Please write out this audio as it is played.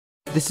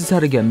This is how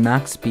to get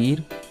max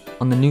speed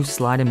on the new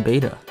slide in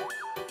beta.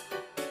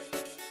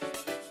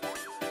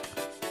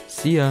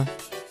 See ya!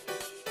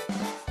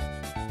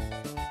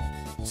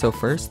 So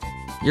first,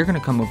 you're gonna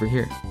come over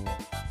here.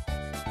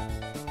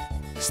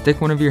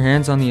 Stick one of your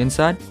hands on the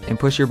inside and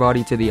push your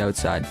body to the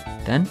outside.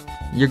 Then,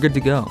 you're good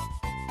to go.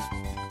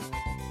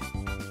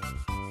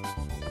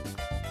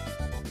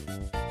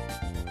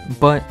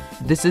 But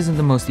this isn't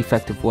the most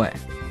effective way.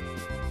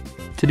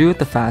 To do it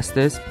the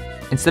fastest,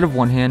 instead of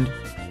one hand,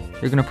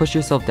 you're gonna push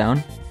yourself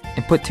down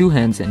and put two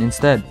hands in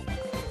instead.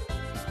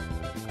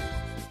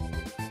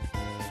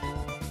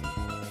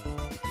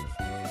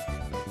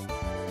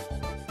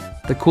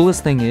 The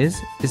coolest thing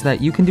is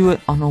that you can do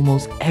it on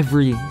almost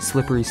every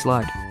slippery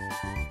slide.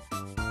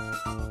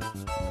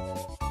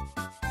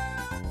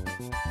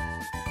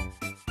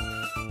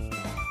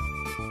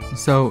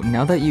 So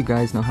now that you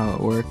guys know how it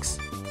works,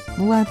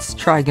 let's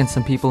try against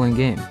some people in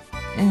game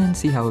and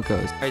see how it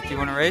goes. Alright, do you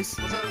want to race?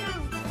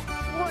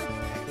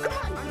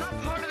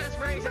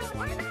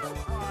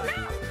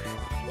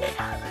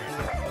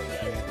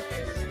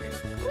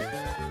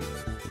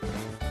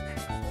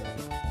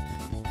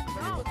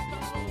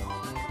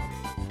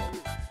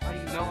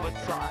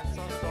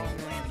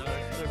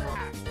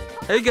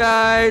 Hey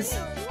guys!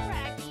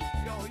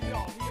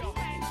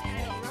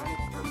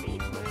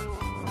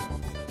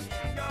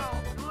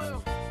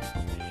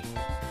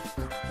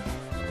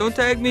 Don't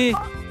tag me!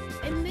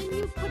 And then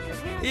you put your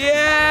hand.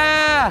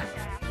 Yeah!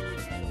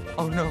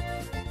 Oh no.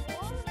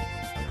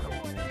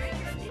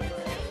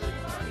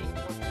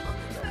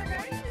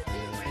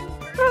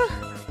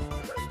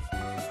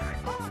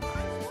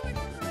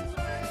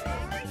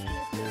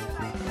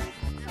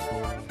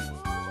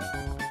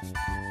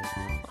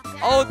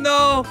 Oh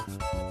no!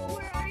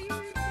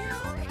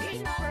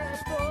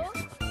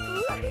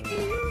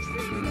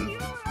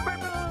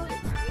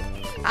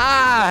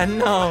 Ah,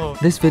 no!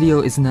 This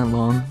video isn't that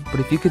long, but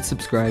if you could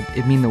subscribe,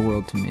 it'd mean the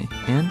world to me.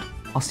 And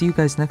I'll see you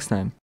guys next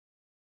time.